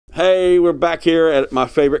Hey, we're back here at my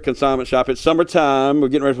favorite consignment shop. It's summertime. We're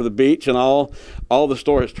getting ready for the beach, and all the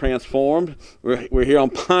store has transformed. We're here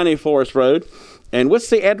on Piney Forest Road. And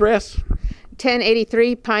what's the address?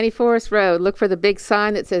 1083 Piney Forest Road. Look for the big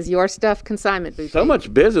sign that says Your Stuff Consignment Boutique. So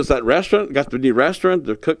much business. That restaurant, got the new restaurant,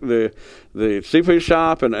 the seafood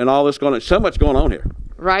shop, and all this going on. So much going on here.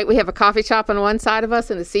 Right. We have a coffee shop on one side of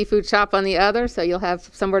us and a seafood shop on the other, so you'll have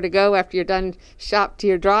somewhere to go after you're done shop till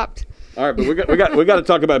you're dropped. All right, but we got to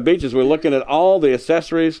talk about beaches. We're looking at all the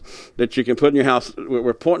accessories that you can put in your house.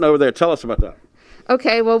 We're pointing over there. Tell us about that.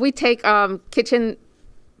 Okay, well, we take kitchen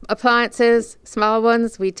appliances, small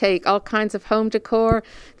ones. We take all kinds of home decor.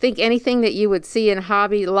 Think anything that you would see in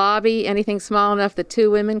Hobby Lobby, anything small enough that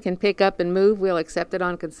two women can pick up and move, we'll accept it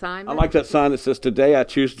on consignment. I like that sign that says, "Today I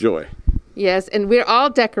choose joy." Yes, and we're all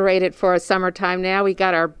decorated for a summertime now. We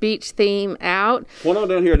got our beach theme out. Hold on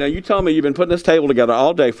down here. Now, you told me you've been putting this table together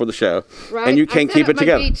all day for the show, right? And you can't keep it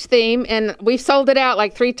together. Beach theme, and we've sold it out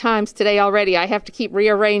like 3 times today already. I have to keep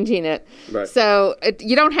rearranging it. Right. So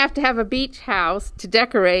you don't have to have a beach house to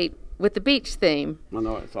decorate with the beach theme. I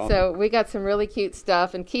know, it's awesome. So we got some really cute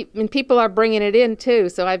stuff, and people are bringing it in too.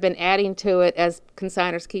 So I've been adding to it as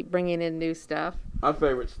consigners keep bringing in new stuff. My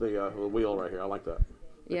favorite's the wheel right here. I like that.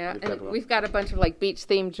 Yeah, and we've got a bunch of like beach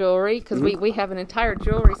themed jewelry because we have an entire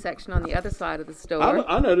jewelry section on the other side of the store.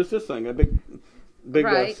 I noticed this thing, a big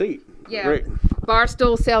right. Seat. Yeah, great. Bar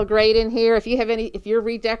stools sell great in here. If you're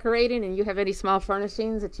redecorating and you have any small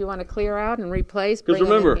furnishings that you want to clear out and replace, bring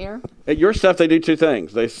remember, it in here. At your stuff they do 2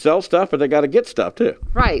 things. They sell stuff, but they got to get stuff too.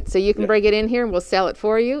 Right, so you can bring it in here and we'll sell it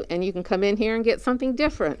for you, and you can come in here and get something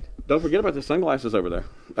different. Don't forget about the sunglasses over there.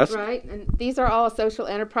 That's right, and these are all a social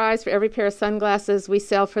enterprise. For every pair of sunglasses we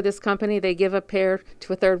sell for this company, they give a pair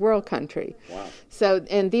to a third world country. Wow. So,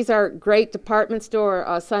 and these are great department store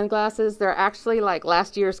sunglasses. They're actually like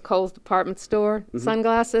last year's Kohl's department store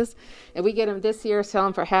sunglasses, and we get them this year, sell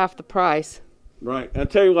them for half the price. Right. And I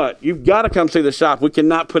tell you what, you've got to come see the shop. We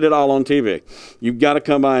cannot put it all on TV. You've got to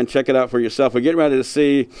come by and check it out for yourself. We're getting ready to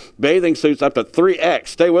see bathing suits up to 3X.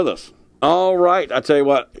 Stay with us. All right, I tell you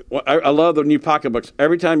what, I love the new pocketbooks.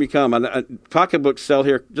 Every time you come, pocketbooks sell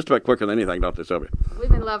here just about quicker than anything, don't they, Sylvia?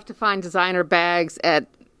 Women love to find designer bags at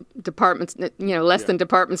departments, less than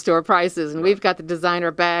department store prices, and we've got the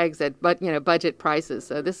designer bags at budget prices.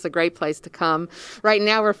 So this is a great place to come. Right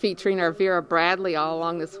now we're featuring our Vera Bradley all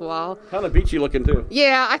along this wall. Kind of beachy looking too.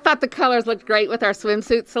 Yeah, I thought the colors looked great with our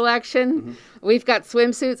swimsuit selection. We've got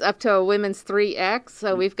swimsuits up to a women's 3X,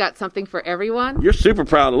 so we've got something for everyone. You're super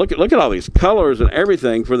proud. Look at all these colors and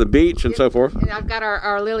everything for the beach and so forth. And I've got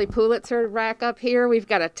our Lily Pulitzer rack up here. We've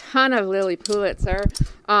got a ton of Lily Pulitzer,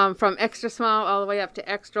 from extra small all the way up to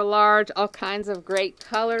extra large, all kinds of great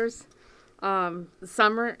colors.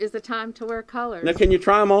 Summer is the time to wear colors. Now, can you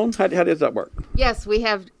try them on? How does that work? Yes, we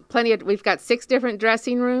have we've got 6 different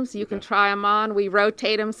dressing rooms. You can try them on. We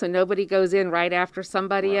rotate them so nobody goes in right after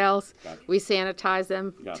somebody else. Gotcha. We sanitize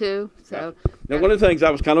them too. So now, one of the things I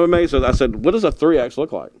was kind of amazed with, I said, what does a 3X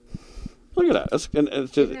look like? Look at that.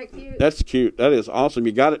 Isn't that cute? That's cute. That is awesome.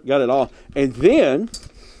 You got it all. And then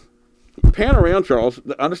pan around, Charles.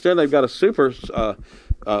 I understand they've got a super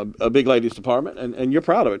a big ladies department, and you're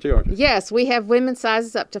proud of it too, aren't you? Yes, we have women's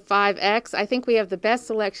sizes up to 5X. I think we have the best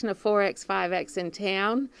selection of 4X, 5X in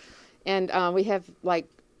town, and we have like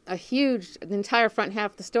the entire front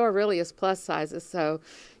half of the store really is plus sizes, so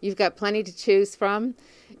you've got plenty to choose from.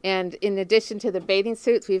 And in addition to the bathing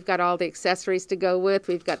suits, we've got all the accessories to go with.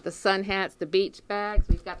 We've got the sun hats, the beach bags,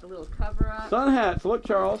 we've got the little cover up. Sun hats, look,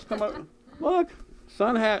 Charles, come on, look,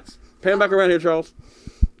 sun hats. Pan back around here, Charles.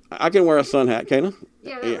 I can wear a sun hat, can't I?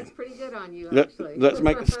 Yeah, that looks pretty good on you, actually. Let's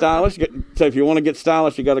make it stylish. So if you want to get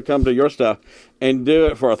stylish, you got to come to your stuff and do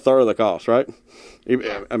it for a third of the cost, right?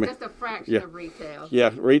 Yeah, just a fraction of retail. Yeah,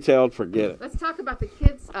 retail, forget it. Let's talk about the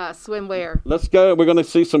kids' swimwear. Let's go. We're going to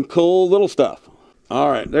see some cool little stuff. All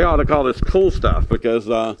right, they ought to call this cool stuff because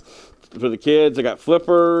for the kids, they got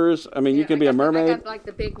flippers. I mean, you can be a mermaid. I got like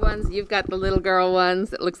the big ones. You've got the little girl ones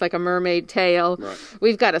that looks like a mermaid tail. Right.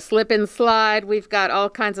 We've got a slip and slide. We've got all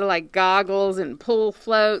kinds of like goggles and pool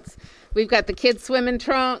floats. We've got the kids' swimming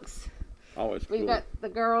trunks. Always cool. We've got the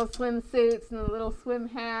girls' swimsuits and the little swim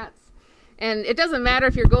hats. And it doesn't matter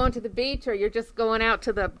if you're going to the beach or you're just going out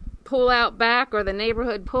to the pool out back or the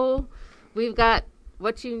neighborhood pool. We've got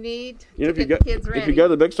what you need to get the kids ready. If you go to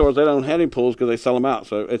the big stores, they don't have any pools because they sell them out.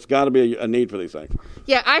 So it's got to be a need for these things.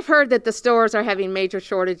 Yeah, I've heard that the stores are having major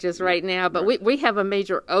shortages right now, but we have a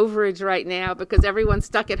major overage right now because everyone's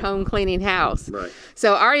stuck at home cleaning house. Right.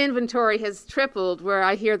 So our inventory has tripled, where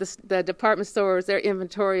I hear the department stores, their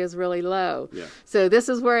inventory is really low. Yeah. So this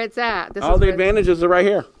is where it's at. All the advantages are right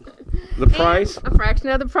here. The price? A fraction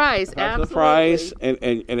of the price. Absolutely. The price, and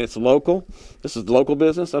it's local. This is local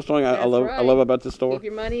business. That's one thing I love. Right. I love about this store.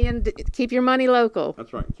 Keep your money local.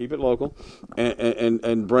 That's right. Keep it local,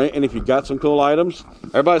 and bring. And if you got some cool items,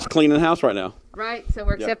 everybody's cleaning the house right now. Right. So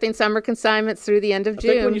we're accepting summer consignments through the end of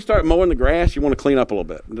June. I think when you start mowing the grass, you want to clean up a little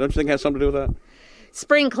bit. Don't you think it has something to do with that?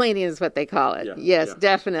 Spring cleaning is what they call it. Yes,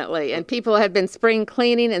 definitely. And people have been spring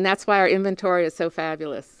cleaning, and that's why our inventory is so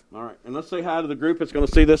fabulous. All right. And let's say hi to the group that's going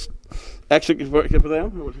to see this exit for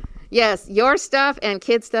them. Yes, Your Stuff and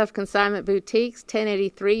Kid Stuff Consignment Boutiques,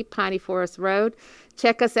 1083 Piney Forest Road.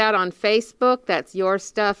 Check us out on Facebook. That's Your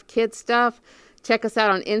Stuff, Kid Stuff. Check us out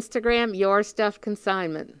on Instagram, Your Stuff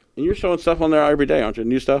Consignment. And you're showing stuff on there every day, aren't you?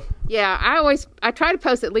 New stuff? Yeah, I try to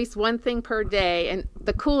post at least one thing per day, and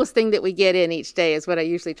the coolest thing that we get in each day is what I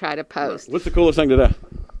usually try to post. Right. What's the coolest thing today?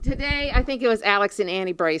 Today, I think it was Alex and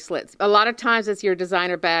Annie bracelets. A lot of times it's your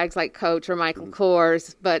designer bags like Coach or Michael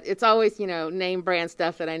Kors, but it's always, name brand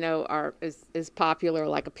stuff that I know is popular,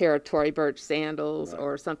 like a pair of Tory Burch sandals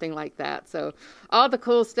or something like that. So all the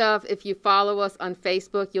cool stuff, if you follow us on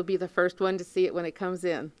Facebook, you'll be the first one to see it when it comes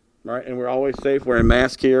in. Right, and we're always safe wearing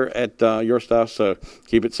masks here at Your Stuff, so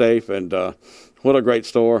keep it safe. And what a great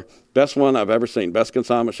store. Best one I've ever seen. Best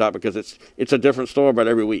consignment shop, because it's a different store, but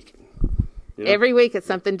every week. You know? Every week it's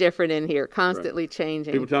something different in here, constantly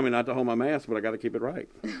changing. People tell me not to hold my mask, but I got to keep it right.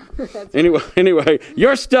 Anyway,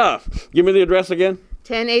 Your Stuff. Give me the address again.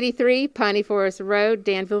 1083 Piney Forest Road,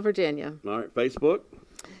 Danville, Virginia. All right, Facebook.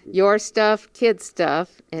 Your Stuff, Kid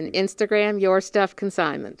Stuff, and Instagram, Your Stuff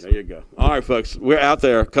Consignment. There you go. All right, folks, we're out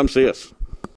there. Come see us.